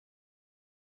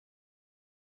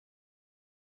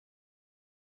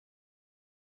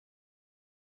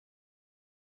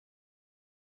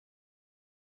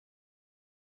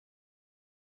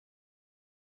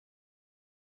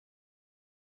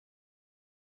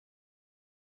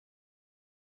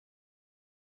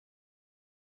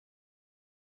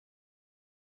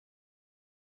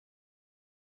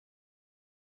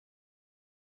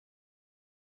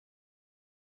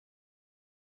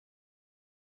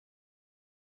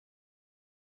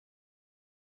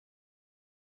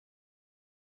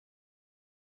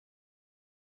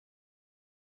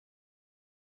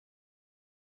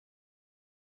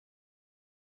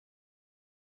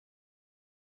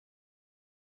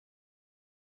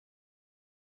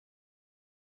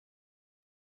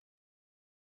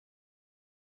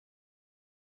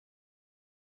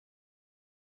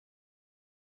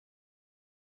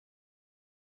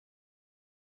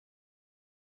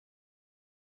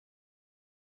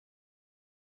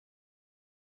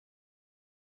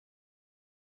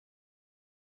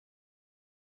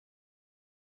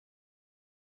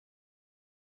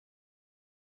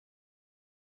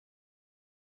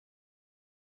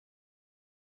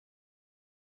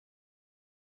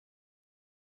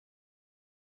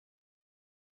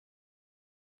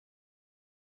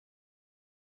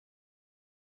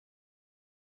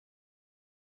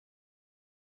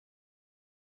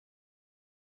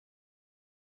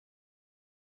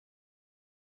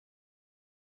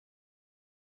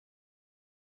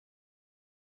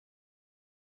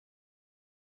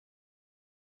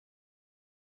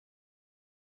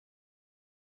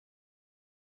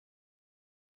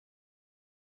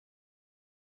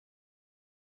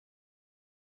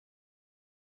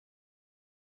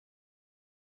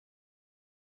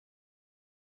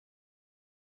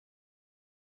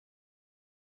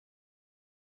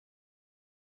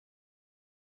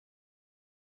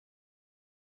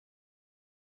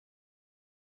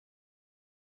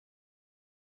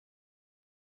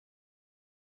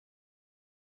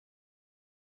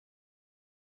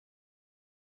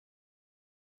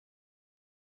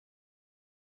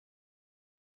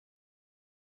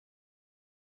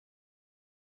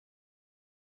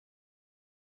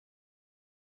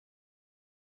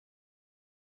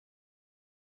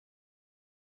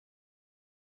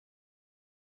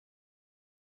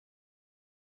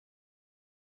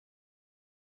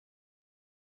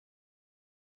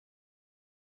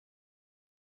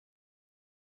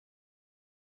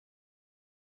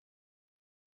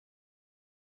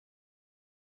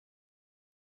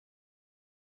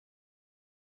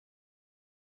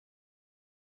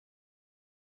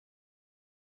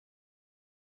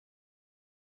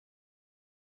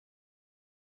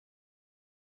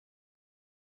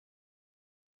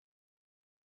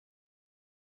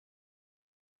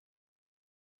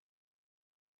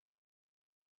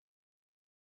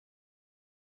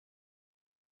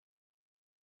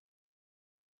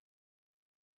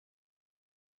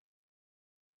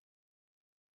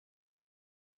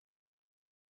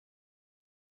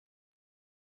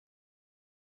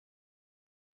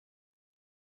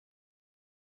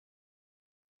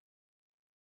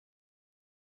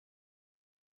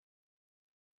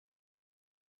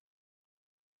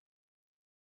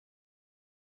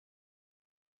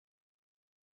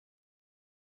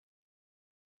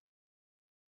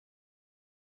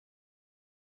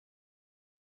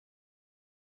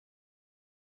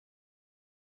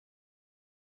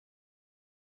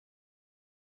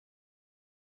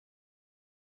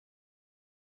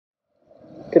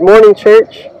Good morning,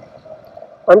 church.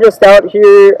 I'm just out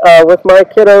here with my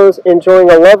kiddos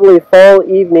enjoying a lovely fall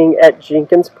evening at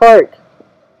Jenkins Park.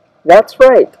 That's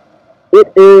right.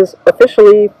 It is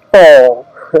officially fall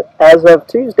as of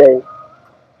Tuesday.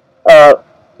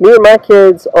 Me and my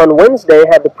kids on Wednesday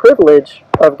had the privilege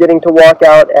of getting to walk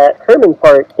out at Herman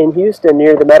Park in Houston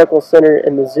near the medical center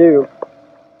and the zoo.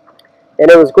 And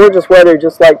it was gorgeous weather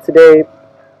just like today,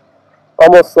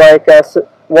 almost like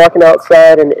walking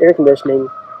outside in air conditioning.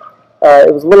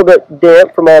 It was a little bit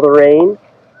damp from all the rain,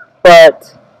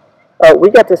 but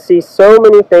we got to see so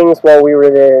many things while we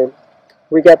were there.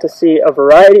 We got to see a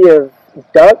variety of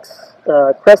ducks,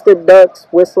 crested ducks,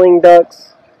 whistling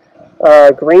ducks,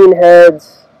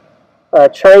 greenheads,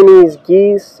 Chinese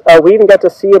geese. We even got to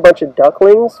see a bunch of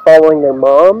ducklings following their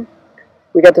mom.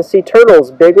 We got to see turtles,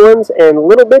 big ones and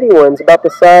little bitty ones about the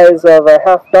size of a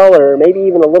 $50, maybe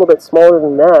even a little bit smaller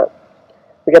than that.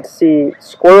 We got to see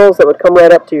squirrels that would come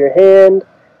right up to your hand,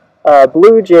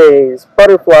 blue jays,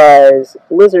 butterflies,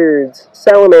 lizards,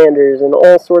 salamanders, and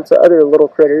all sorts of other little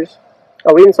critters.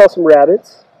 We even saw some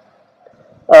rabbits.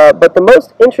 But the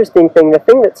most interesting thing, the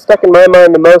thing that stuck in my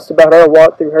mind the most about our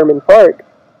walk through Herman Park,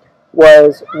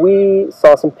 was we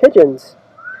saw some pigeons.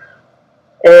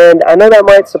 And I know that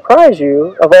might surprise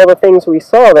you, of all the things we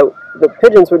saw, that the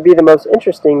pigeons would be the most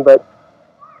interesting, but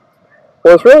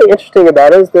what was really interesting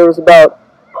about it is there was about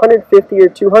 150 or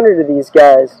 200 of these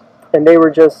guys, and they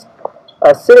were just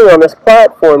sitting on this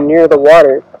platform near the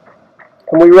water.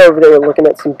 And we were over there looking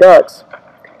at some ducks,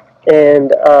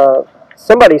 and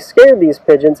somebody scared these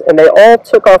pigeons, and they all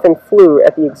took off and flew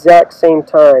at the exact same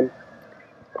time.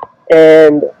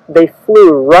 And they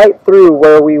flew right through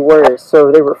where we were,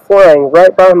 so they were flying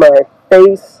right by my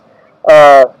face.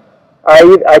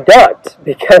 I ducked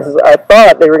because I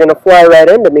thought they were going to fly right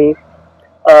into me.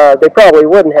 They probably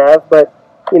wouldn't have, but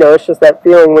you know, it's just that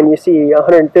feeling when you see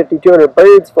 150, 200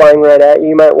 birds flying right at you,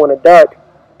 you might want to duck.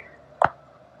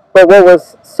 But what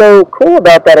was so cool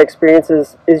about that experience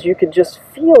is you could just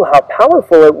feel how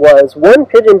powerful it was. One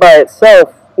pigeon by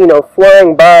itself, you know,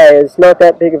 flying by is not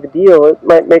that big of a deal. It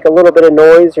might make a little bit of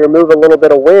noise or move a little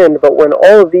bit of wind, but when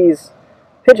all of these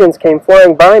pigeons came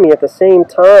flying by me at the same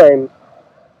time,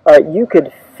 you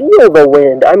could feel the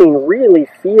wind. I mean, really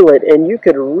feel it, and you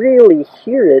could really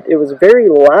hear it. It was very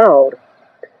loud.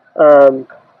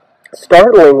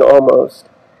 Startling almost,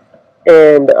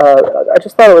 and I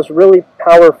just thought it was really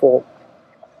powerful.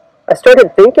 I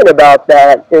started thinking about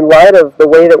that in light of the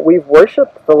way that we've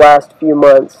worshipped the last few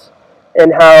months,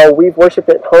 and how we've worshipped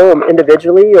at home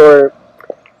individually or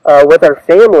with our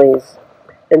families,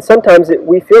 and sometimes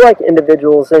we feel like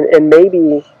individuals, and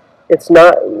maybe it's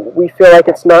not. We feel like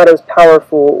it's not as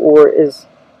powerful or as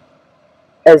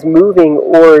moving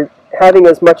or having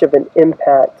as much of an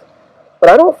impact. But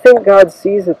I don't think God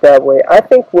sees it that way. I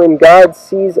think when God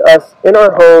sees us in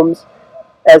our homes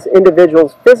as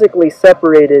individuals physically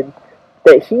separated,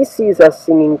 that He sees us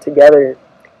singing together,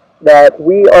 that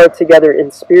we are together in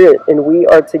spirit, and we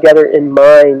are together in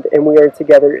mind, and we are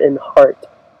together in heart.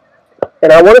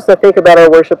 And I want us to think about our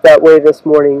worship that way this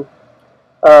morning.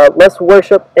 Let's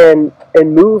worship and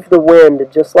move the wind,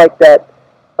 just like that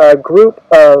group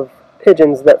of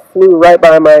pigeons that flew right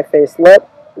by my face.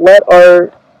 Let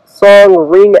our song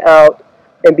ring out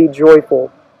and be joyful.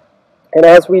 And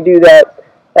as we do that,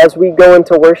 as we go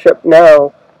into worship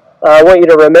now, I want you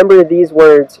to remember these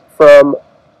words from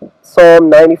Psalm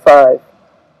 95.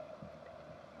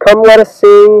 Come, let us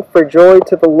sing for joy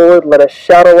to the Lord. Let us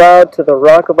shout aloud to the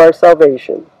rock of our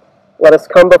salvation. Let us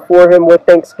come before Him with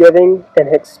thanksgiving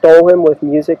and extol Him with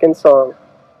music and song.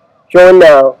 Join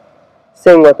now.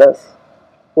 Sing with us.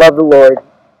 Love the Lord.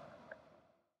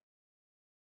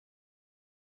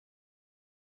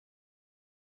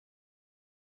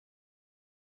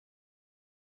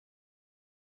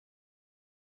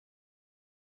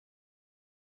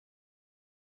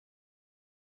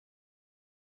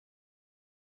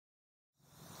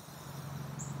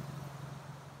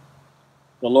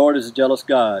 The Lord is a jealous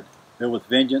God, filled with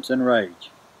vengeance and rage.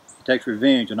 He takes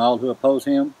revenge on all who oppose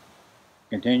Him,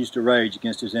 and continues to rage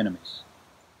against His enemies.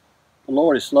 The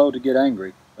Lord is slow to get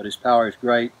angry, but His power is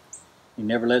great. He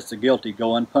never lets the guilty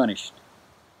go unpunished.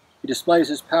 He displays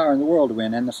His power in the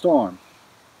whirlwind and the storm.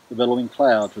 The billowing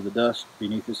clouds are the dust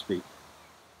beneath His feet.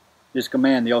 His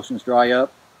command the oceans dry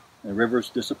up, and the rivers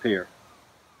disappear.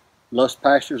 The lush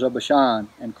pastures of Bashan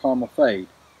and Carmel fade,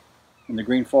 and the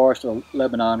green forests of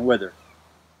Lebanon wither.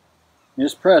 In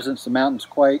His presence the mountains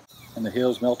quake and the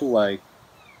hills melt away,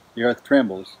 the earth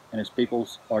trembles and His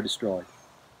peoples are destroyed.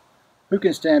 Who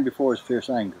can stand before His fierce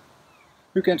anger?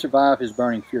 Who can survive His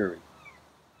burning fury?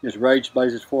 His rage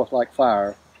blazes forth like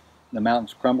fire, and the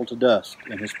mountains crumble to dust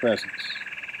in his presence.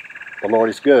 The Lord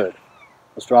is good,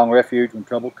 a strong refuge when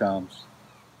trouble comes.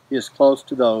 He is close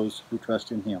to those who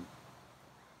trust in him.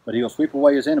 But he will sweep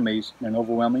away his enemies in an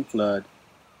overwhelming flood.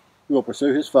 He will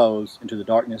pursue his foes into the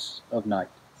darkness of night.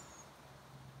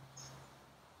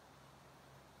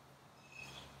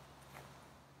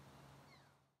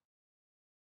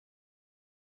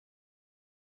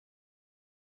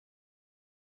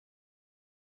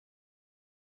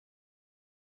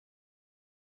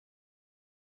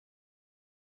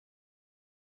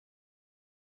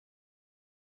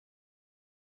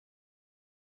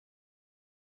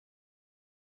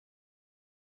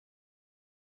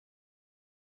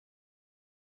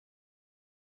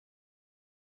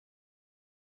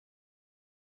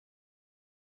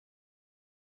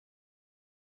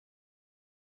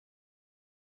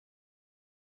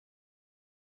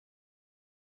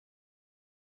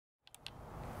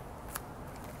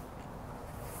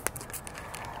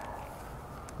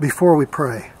 Before we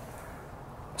pray,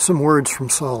 some words from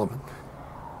Solomon.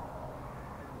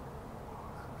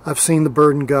 I've seen the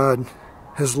burden God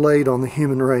has laid on the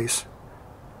human race.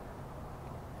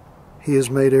 He has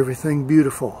made everything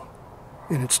beautiful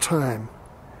in its time.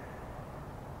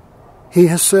 He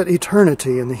has set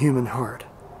eternity in the human heart.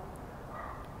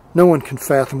 No one can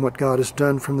fathom what God has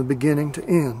done from the beginning to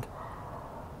end.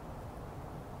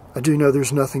 I do know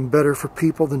there's nothing better for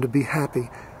people than to be happy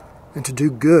and to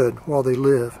do good while they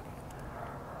live,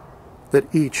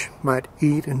 that each might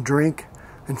eat and drink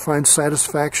and find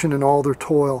satisfaction in all their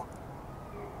toil.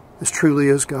 This truly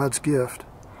is God's gift.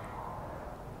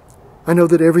 I know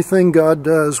that everything God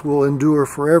does will endure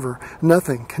forever.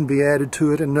 Nothing can be added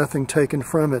to it and nothing taken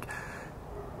from it.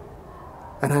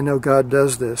 And I know God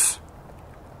does this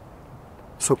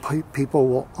so people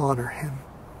will honor him.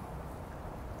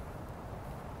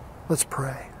 Let's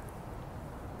pray.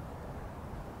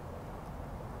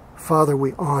 Father,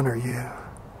 we honor you.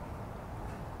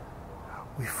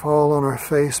 We fall on our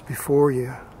face before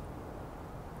you,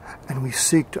 and we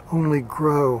seek to only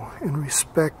grow in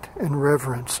respect and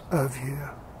reverence of you.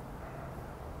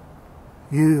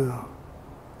 You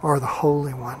are the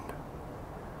Holy One.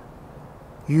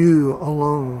 You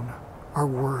alone are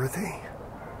worthy.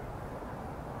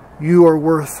 You are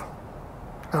worth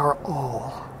our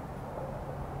all.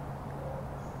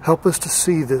 Help us to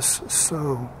see this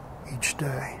so each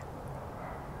day.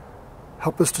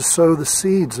 Help us to sow the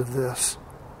seeds of this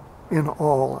in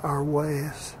all our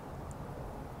ways.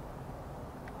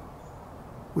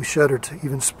 We shudder to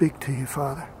even speak to you,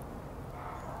 Father.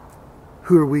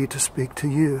 Who are we to speak to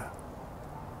you?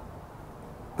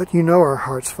 But you know our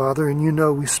hearts, Father, and you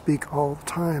know we speak all the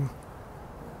time.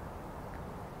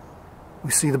 We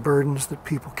see the burdens that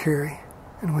people carry,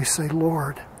 and we say,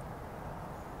 Lord,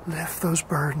 lift those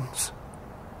burdens.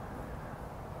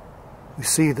 We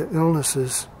see the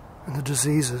illnesses and the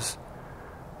diseases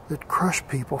that crush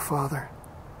people, Father.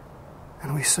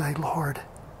 And we say, Lord,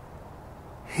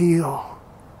 heal.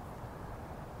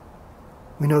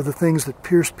 We know the things that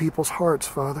pierce people's hearts,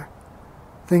 Father.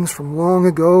 Things from long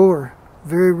ago or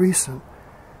very recent.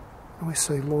 And we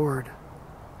say, Lord,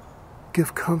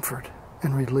 give comfort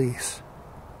and release.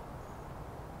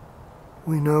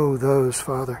 We know those,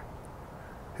 Father,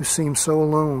 who seem so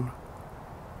alone,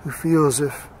 who feel as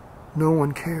if no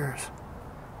one cares.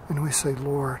 And we say,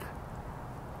 Lord,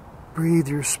 breathe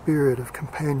your spirit of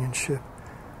companionship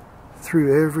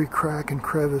through every crack and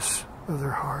crevice of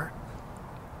their heart.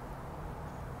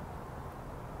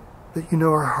 But you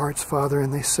know our hearts, Father,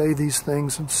 and they say these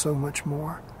things and so much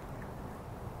more.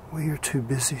 We are too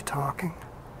busy talking.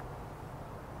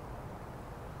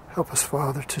 Help us,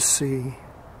 Father, to see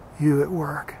you at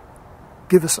work.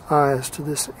 Give us eyes to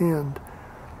this end,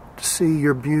 to see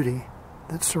your beauty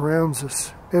that surrounds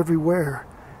us everywhere,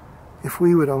 if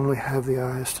we would only have the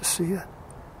eyes to see it.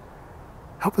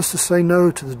 Help us to say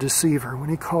no to the deceiver when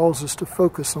he calls us to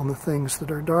focus on the things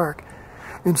that are dark.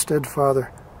 Instead,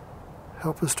 Father,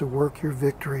 help us to work your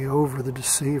victory over the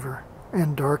deceiver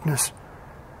and darkness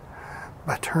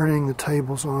by turning the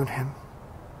tables on him,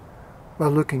 by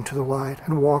looking to the light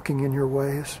and walking in your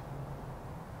ways.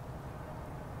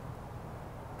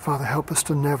 Father, help us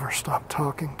to never stop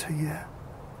talking to you.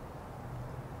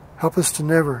 Help us to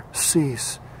never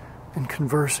cease in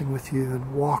conversing with you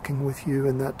and walking with you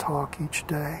in that talk each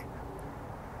day.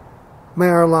 May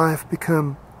our life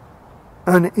become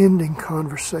unending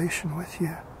conversation with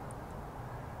you.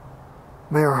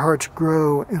 May our hearts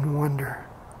grow in wonder.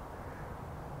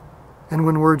 And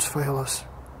when words fail us,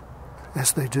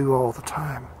 as they do all the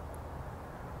time,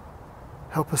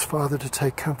 help us, Father, to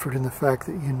take comfort in the fact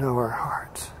that you know our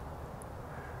hearts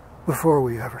before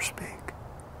we ever speak.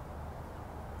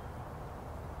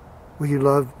 We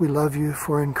love you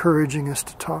for encouraging us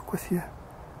to talk with you.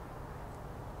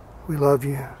 We love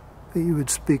you that you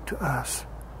would speak to us,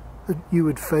 that you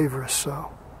would favor us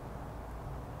so.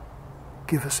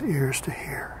 Give us ears to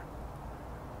hear.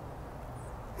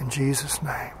 In Jesus'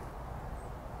 name,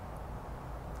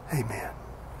 amen.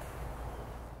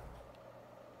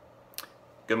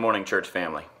 Good morning, church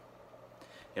family.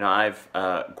 You know, I've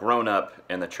grown up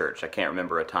in the church. I can't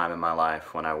remember a time in my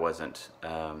life when I wasn't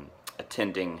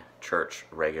attending church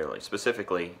regularly,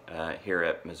 specifically here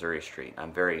at Missouri Street.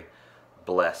 I'm very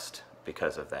blessed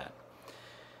because of that.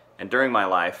 And during my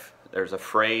life, there's a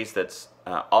phrase that's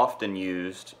often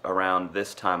used around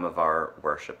this time of our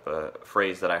worship, a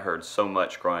phrase that I heard so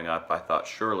much growing up, I thought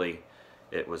surely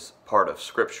it was part of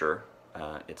Scripture.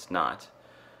 It's not.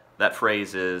 That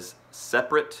phrase is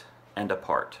separate and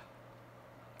apart.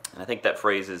 And I think that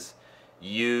phrase is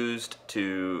used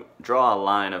to draw a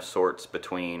line of sorts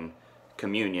between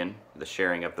communion, the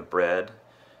sharing of the bread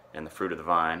and the fruit of the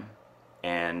vine,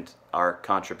 and our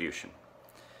contribution.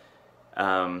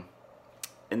 In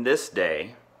this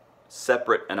day,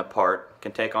 separate and apart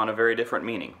can take on a very different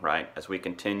meaning, right? As we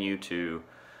continue to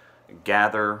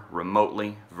gather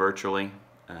remotely, virtually,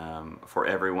 for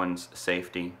everyone's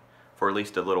safety for at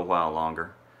least a little while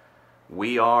longer,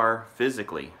 we are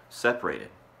physically separated.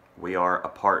 We are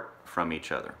apart from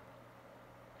each other.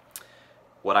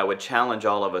 What I would challenge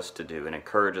all of us to do and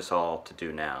encourage us all to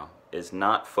do now is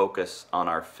not focus on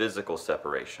our physical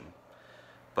separation,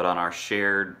 but on our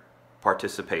shared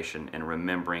participation in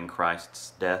remembering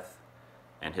Christ's death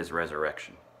and his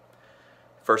resurrection.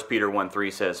 1 Peter 1:3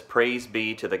 says, "Praise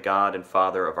be to the God and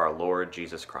Father of our Lord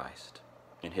Jesus Christ.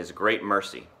 In his great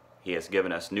mercy, he has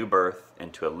given us new birth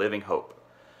into a living hope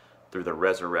through the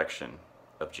resurrection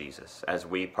of Jesus." As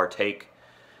we partake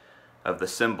of the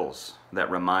symbols that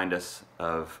remind us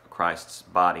of Christ's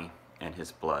body and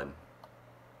his blood,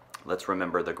 let's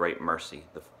remember the great mercy,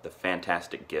 the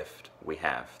fantastic gift we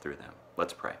have through them.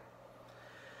 Let's pray.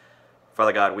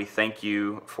 Father God, we thank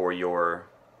you for your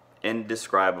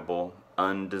indescribable,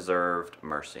 undeserved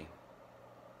mercy.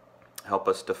 Help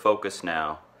us to focus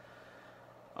now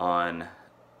on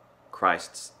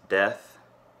Christ's death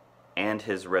and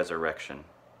his resurrection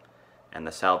and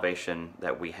the salvation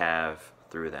that we have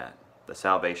through that, the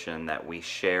salvation that we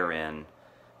share in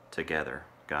together.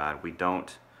 God, we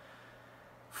don't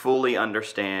fully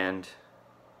understand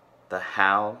the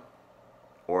how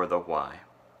or the why,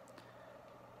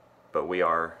 but we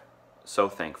are so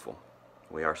thankful.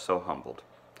 We are so humbled.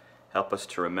 Help us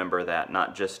to remember that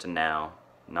not just now,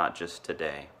 not just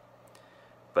today,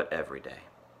 but every day.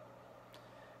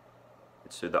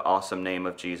 It's through the awesome name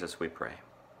of Jesus we pray.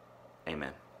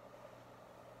 Amen.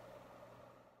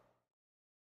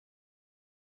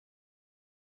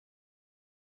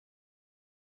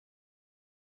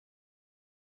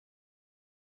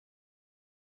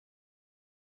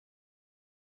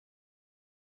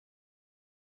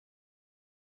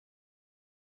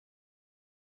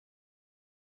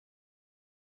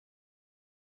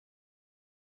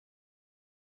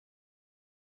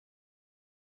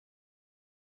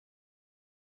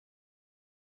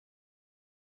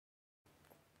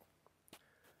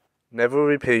 Never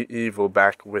repay evil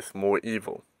back with more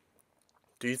evil.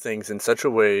 Do things in such a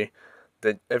way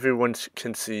that everyone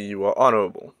can see you are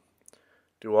honorable.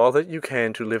 Do all that you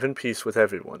can to live in peace with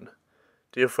everyone.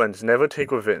 Dear friends, never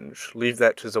take revenge. Leave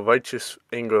that to the righteous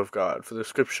anger of God, for the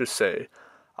Scriptures say,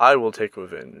 "I will take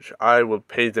revenge. I will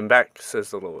pay them back," says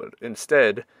the Lord.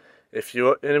 Instead, if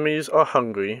your enemies are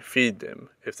hungry, feed them.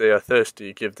 If they are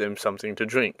thirsty, give them something to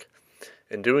drink.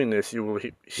 In doing this, you will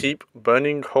heap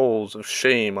burning coals of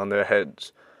shame on their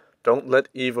heads. Don't let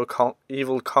evil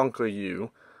conquer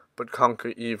you, but conquer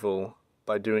evil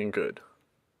by doing good.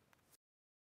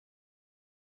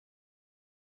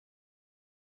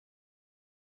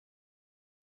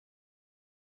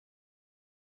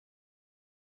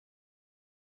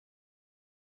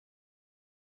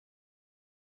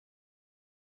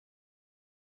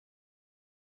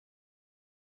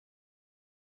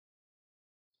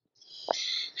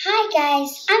 Hi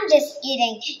guys, I'm just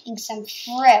eating some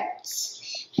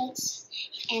fruits.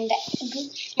 And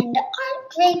aren't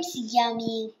grapes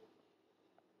yummy?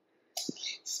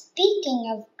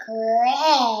 Speaking of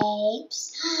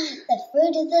grapes, the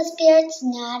fruit of the Spirit's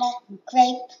not a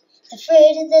grape. The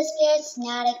fruit of the Spirit's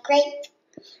not a grape.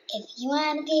 If you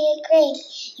want to be a grape,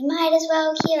 you might as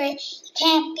well hear it. You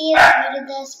can't be afraid of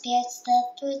the spirits. The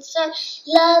fruits are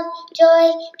love,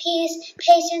 joy, peace,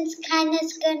 patience,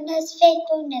 kindness, goodness,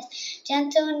 faithfulness,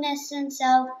 gentleness, and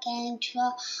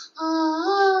self-control.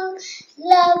 Oh,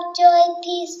 love, joy,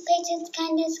 peace, patience,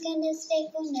 kindness, goodness,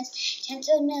 faithfulness,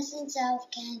 gentleness, and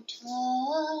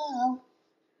self-control.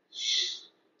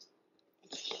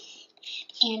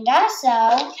 And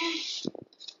also,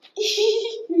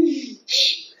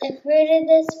 the fruit of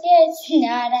the Spirit's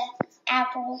not an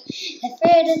apple. The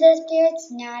fruit of the Spirit's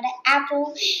not an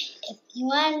apple. If you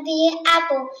want to be an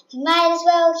apple, you might as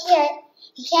well hear it.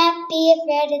 You can't be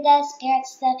afraid of the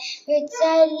spirits. The fruits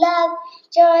are love,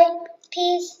 joy,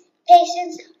 peace,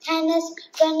 patience, kindness,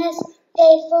 goodness,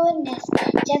 faithfulness,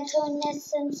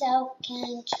 gentleness, and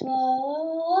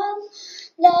self-control.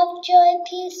 Love, joy,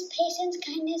 peace, patience,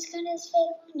 kindness, goodness,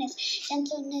 faithfulness,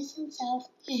 gentleness, and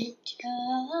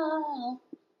self-control.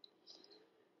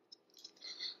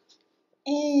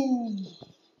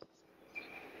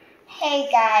 Hey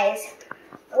guys,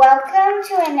 welcome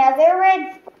to another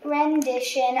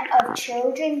rendition of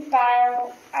Children's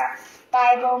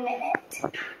Bible Minute.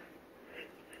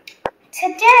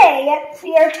 Today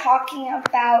we are talking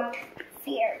about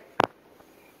fear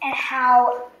and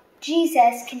how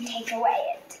Jesus can take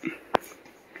away it.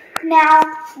 Now,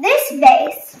 this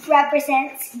vase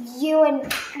represents you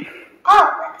and all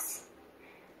of us.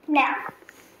 Now,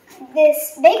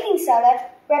 this baking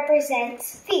soda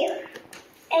represents fear.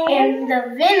 And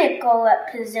the vinegar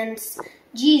represents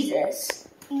Jesus.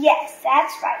 Yes,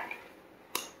 that's right.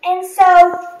 And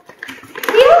so,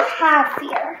 we all have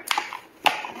fear.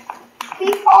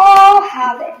 We all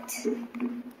have it.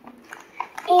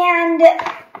 And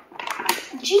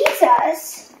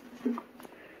Jesus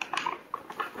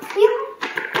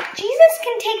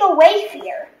can take away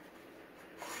fear.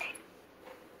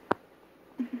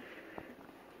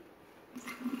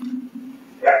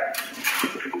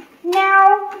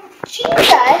 Now,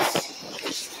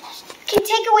 Jesus can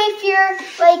take away fear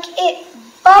like it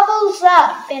bubbles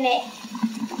up in it.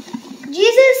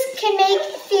 Jesus can make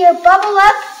fear bubble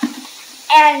up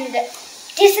and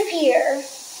disappear.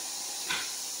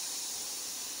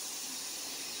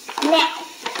 Now,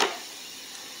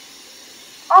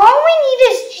 all we need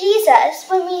is Jesus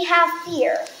when we have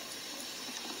fear.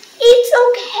 It's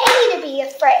okay to be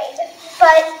afraid,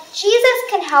 but Jesus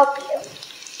can help you.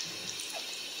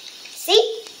 See?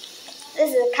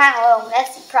 This is a kind of little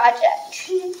messy project.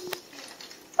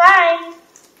 Bye.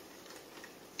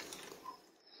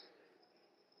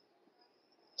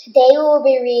 Today we will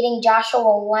be reading Joshua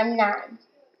 1:9.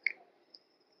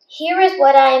 Here is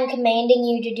what I am commanding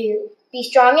you to do. Be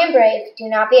strong and brave. Do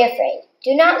not be afraid.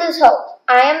 Do not lose hope.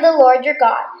 I am the Lord your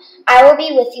God. I will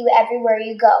be with you everywhere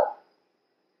you go.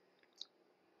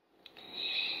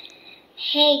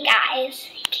 Hey guys,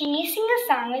 can you sing a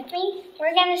song with me?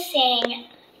 We're going to sing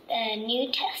the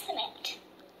New Testament.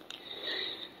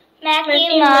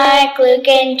 Matthew, Mark, Luke,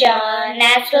 and John,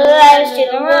 that's the letters to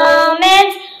the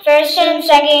Romans, 1st and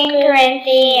 2nd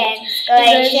Corinthians,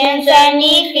 Galatians and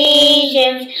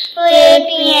Ephesians,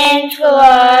 Philippians,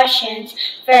 Colossians,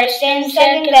 1st and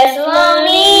 2nd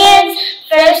Thessalonians,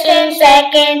 1st and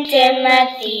 2nd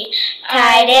Timothy,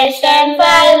 Titus and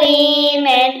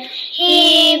Philemon,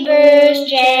 Hebrews,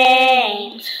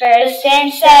 James, 1st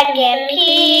and 2nd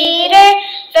Peter,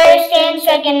 1st and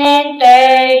 2nd and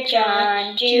 3rd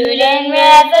John, Jude and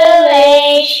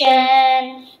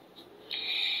Revelation.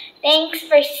 Thanks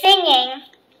for singing.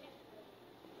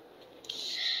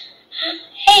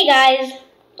 Hey guys,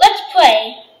 let's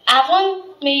pray.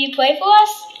 Avalon, may you pray for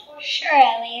us? Sure,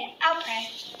 Elliot, I'll pray.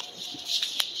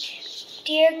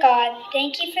 Dear God,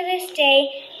 thank you for this day,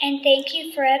 and thank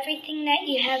you for everything that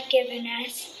you have given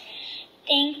us.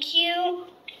 Thank you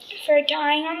for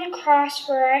dying on the cross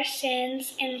for our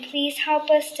sins, and please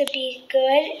help us to be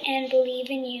good and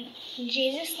believe in you. In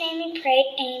Jesus' name we pray,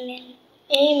 amen.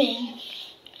 Amen.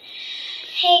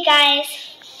 Hey guys,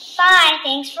 bye.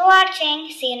 Thanks for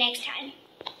watching. See you next time.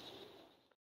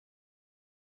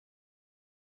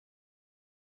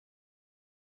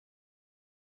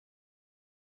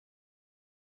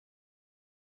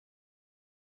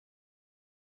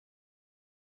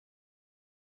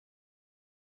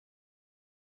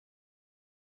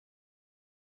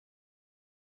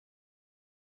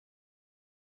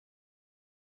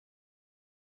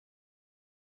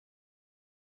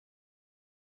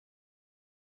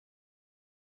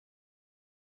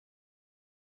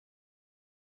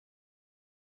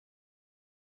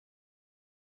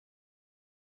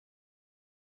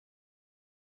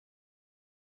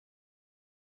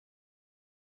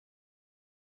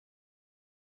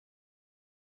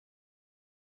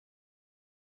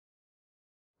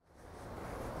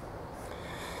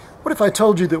 What if I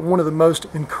told you that one of the most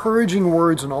encouraging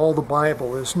words in all the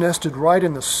Bible is nested right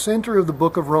in the center of the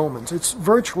book of Romans? It's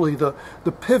virtually the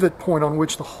pivot point on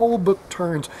which the whole book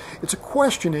turns. It's a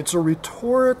question. It's a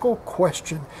rhetorical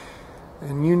question.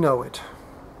 And you know it.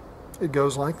 It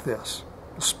goes like this.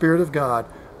 The Spirit of God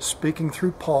speaking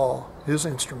through Paul, his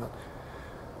instrument,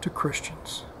 to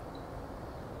Christians.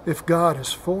 If God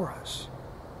is for us,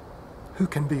 who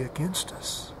can be against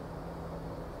us?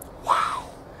 Wow.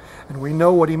 And we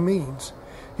know what he means.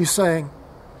 He's saying,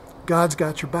 God's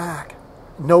got your back.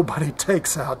 Nobody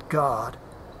takes out God.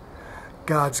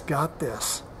 God's got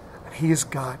this. And he's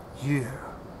got you.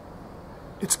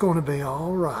 It's going to be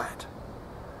all right.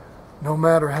 No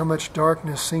matter how much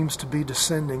darkness seems to be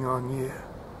descending on you,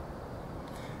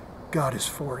 God is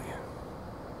for you.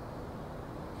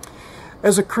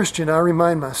 As a Christian, I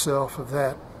remind myself of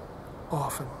that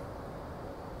often.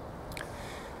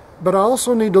 But I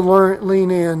also need to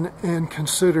lean in and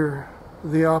consider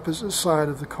the opposite side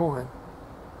of the coin.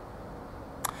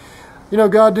 You know,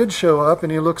 God did show up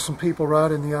and he looked some people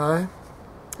right in the eye,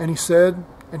 and he said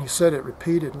it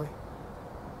repeatedly,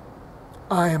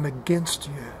 I am against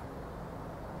you.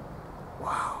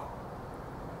 Wow.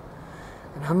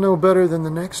 And I'm no better than the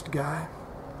next guy.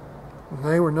 And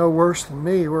they were no worse than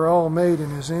me. We're all made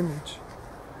in his image.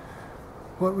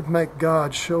 What would make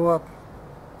God show up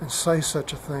and say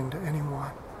such a thing to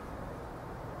anyone?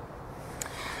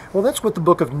 Well, that's what the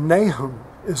book of Nahum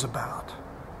is about.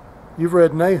 You've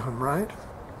read Nahum, right?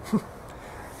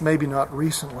 Maybe not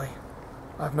recently.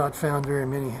 I've not found very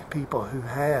many people who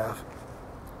have.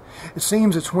 It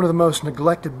seems it's one of the most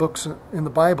neglected books in the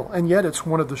Bible, and yet it's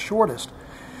one of the shortest.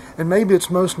 And maybe it's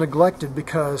most neglected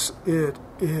because it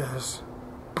is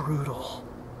brutal.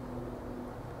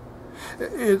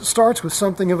 It starts with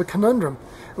something of a conundrum.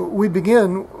 We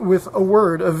begin with a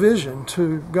word, a vision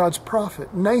to God's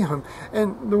prophet, Nahum.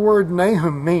 And the word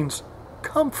Nahum means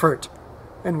comfort.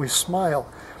 And we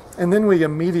smile. And then we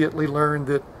immediately learn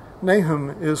that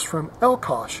Nahum is from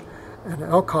Elkosh. And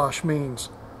Elkosh means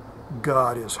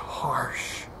God is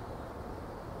harsh.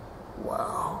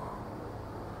 Wow.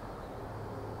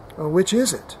 Well, which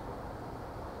is it?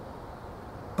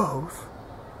 Both.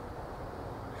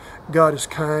 God is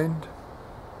kind.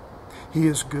 He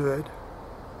is good.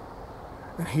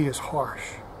 And he is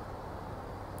harsh.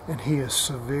 And he is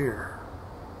severe.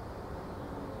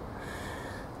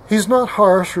 He's not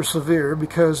harsh or severe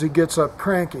because he gets up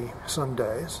cranky some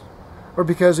days, or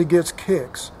because he gets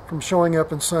kicks from showing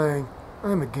up and saying,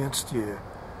 I'm against you.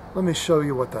 Let me show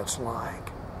you what that's like.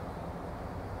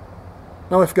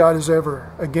 Now, if God is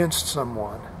ever against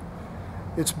someone,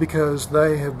 it's because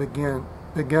they have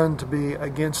begun to be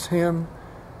against him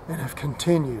and have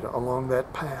continued along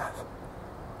that path.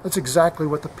 That's exactly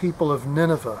what the people of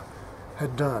Nineveh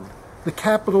had done. The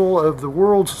capital of the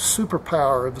world's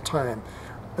superpower of the time,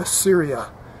 Assyria.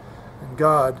 And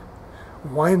God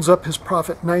winds up his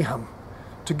prophet Nahum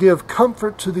to give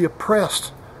comfort to the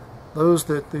oppressed, those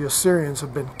that the Assyrians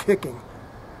have been kicking,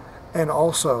 and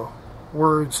also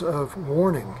words of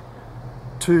warning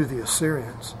to the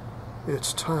Assyrians.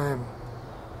 It's time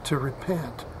to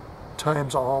repent.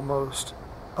 Time's almost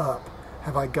up.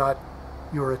 Have I got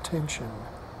your attention?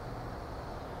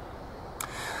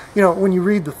 You know, when you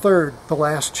read the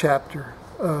last chapter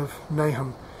of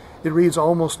Nahum, it reads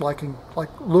almost like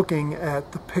looking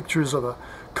at the pictures of a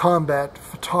combat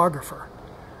photographer,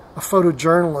 a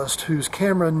photojournalist whose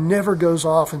camera never goes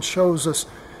off and shows us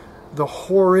the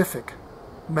horrific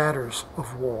matters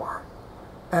of war.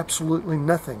 Absolutely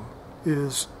nothing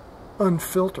is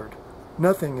unfiltered.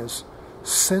 Nothing is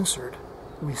censored.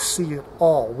 We see it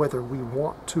all, whether we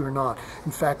want to or not.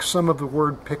 In fact, some of the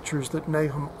word pictures that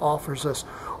Nahum offers us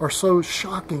are so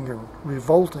shocking and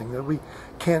revolting that we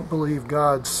can't believe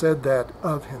God said that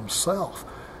of himself,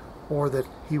 or that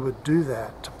he would do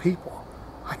that to people.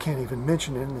 I can't even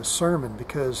mention it in this sermon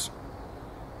because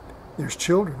there's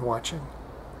children watching.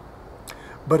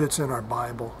 But it's in our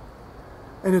Bible.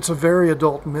 And it's a very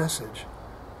adult message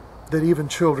that even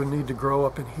children need to grow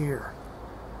up and hear.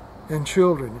 And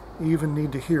children even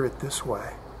need to hear it this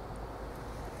way.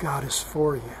 God is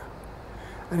for you.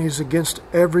 And he's against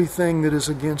everything that is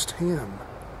against him.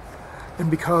 And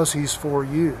because he's for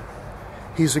you,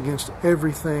 he's against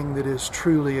everything that is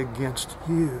truly against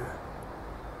you.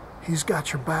 He's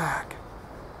got your back.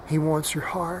 He wants your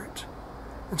heart.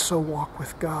 And so walk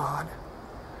with God.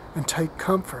 And take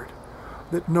comfort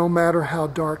that no matter how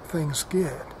dark things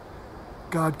get,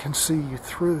 God can see you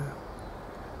through.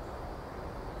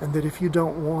 And that if you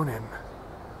don't want him,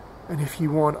 and if you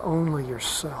want only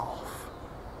yourself,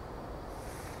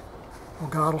 well,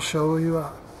 God will show you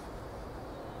up.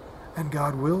 And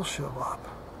God will show up.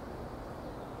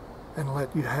 and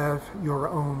let you have your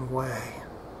own way.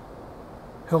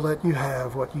 He'll let you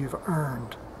have what you've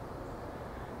earned.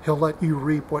 He'll let you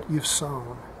reap what you've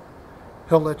sown.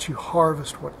 He'll let you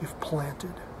harvest what you've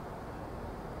planted.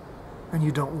 And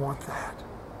you don't want that.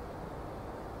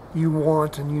 You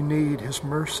want and you need His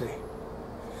mercy.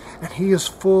 And He is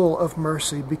full of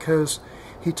mercy because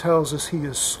He tells us He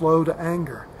is slow to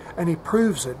anger. And He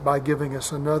proves it by giving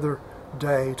us another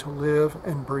day to live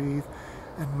and breathe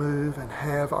and move and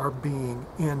have our being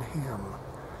in Him.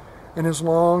 And as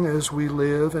long as we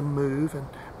live and move and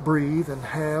breathe and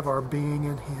have our being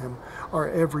in Him, our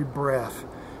every breath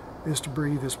is to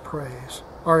breathe His praise.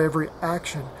 Our every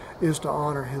action is to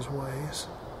honor His ways.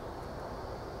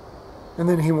 And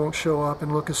then He won't show up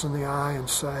and look us in the eye and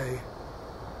say,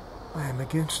 I am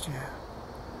against you.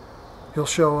 He'll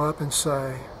show up and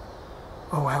say,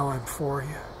 oh, how I'm for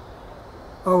you.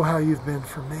 Oh, how you've been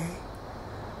for me.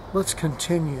 Let's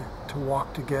continue to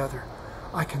walk together.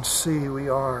 I can see we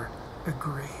are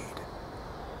agreed.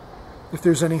 If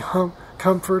there's any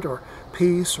comfort or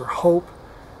peace or hope,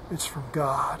 it's from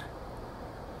God.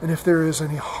 And if there is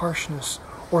any harshness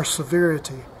or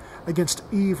severity against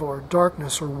evil or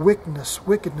darkness or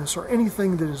wickedness or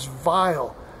anything that is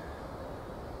vile,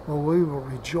 well, we will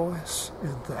rejoice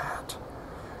in that,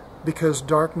 because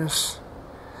darkness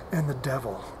and the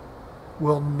devil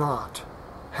will not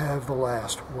have the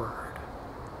last word.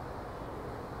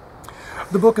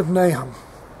 The book of Nahum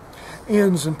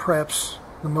ends in perhaps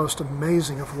the most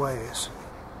amazing of ways.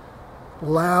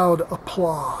 Loud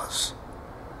applause.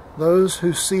 Those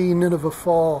who see Nineveh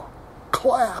fall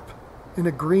clap in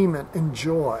agreement and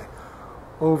joy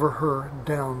over her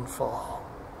downfall.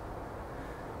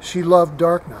 She loved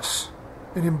darkness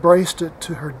and embraced it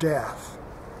to her death.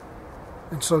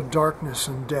 And so darkness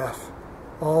and death,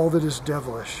 all that is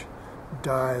devilish,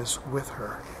 dies with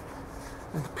her.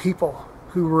 And the people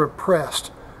who were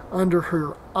oppressed under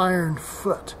her iron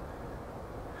foot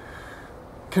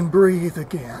can breathe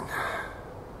again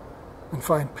and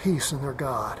find peace in their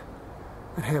God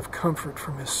and have comfort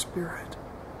from His Spirit.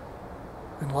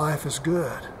 And life is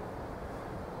good.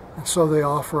 And so they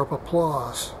offer up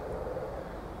applause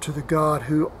to the God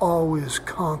who always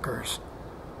conquers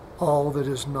all that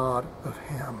is not of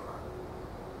Him.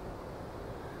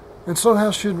 And so how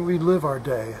should we live our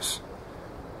days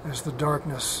as the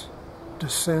darkness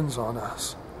descends on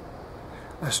us?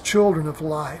 As children of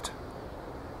light.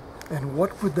 And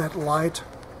what would that light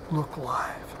look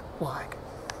like?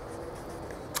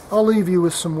 I'll leave you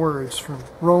with some words from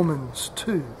Romans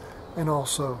 2 and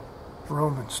also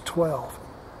Romans 12.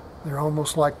 They're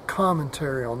almost like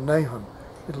commentary on Nahum,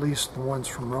 at least the ones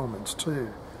from Romans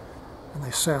 2. And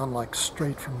they sound like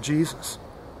straight from Jesus,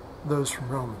 those from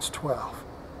Romans 12.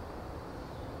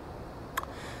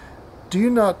 Do you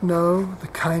not know the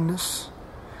kindness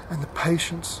and the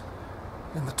patience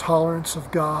and the tolerance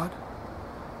of God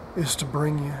is to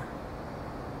bring you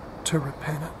to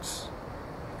repentance?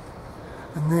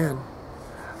 And then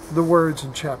the words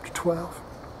in chapter 12.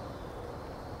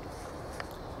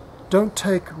 Don't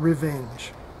take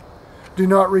revenge. Do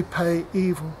not repay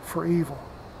evil for evil.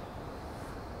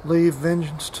 Leave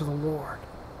vengeance to the Lord,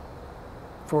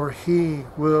 for He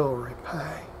will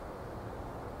repay.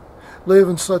 Live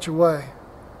in such a way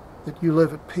that you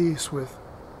live at peace with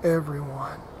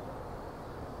everyone.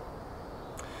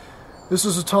 This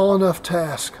is a tall enough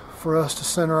task for us to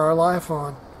center our life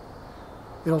on.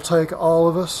 It'll take all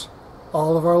of us,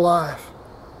 all of our life,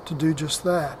 to do just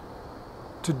that,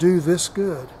 to do this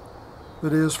good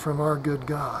that is from our good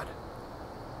God.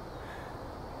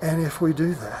 And if we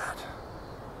do that,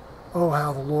 oh,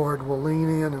 how the Lord will lean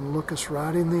in and look us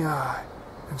right in the eye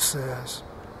and says,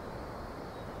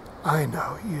 I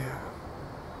know you.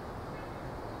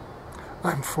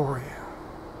 I'm for you.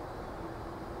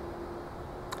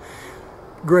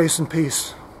 Grace and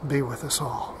peace be with us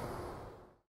all.